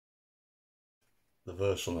The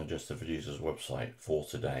verse on the Justice for Jesus website for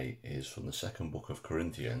today is from the second book of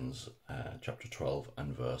Corinthians, chapter 12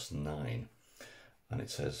 and verse 9. And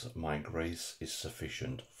it says, "My grace is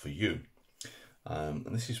sufficient for you." And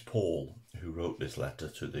this is Paul, who wrote this letter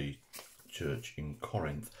to the church in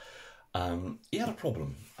Corinth. He had a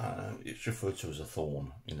problem. It's referred to as a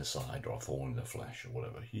thorn in the side or a thorn in the flesh or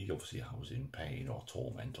whatever. He obviously was in pain or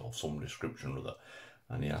torment or some description or other,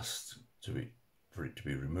 and he asked for it to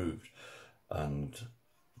be removed. And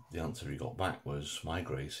the answer he got back was, "My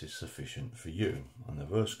grace is sufficient for you." And the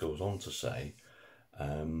verse goes on to say,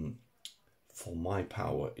 "For my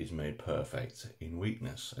power is made perfect in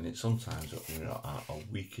weakness." And it's sometimes at our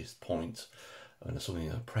weakest point, and there's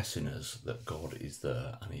something oppressing us, that God is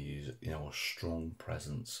there and He is a strong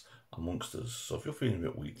presence amongst us. So if you're feeling a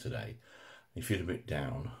bit weak today, you feel a bit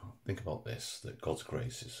down, think about this, that God's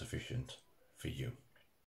grace is sufficient for you.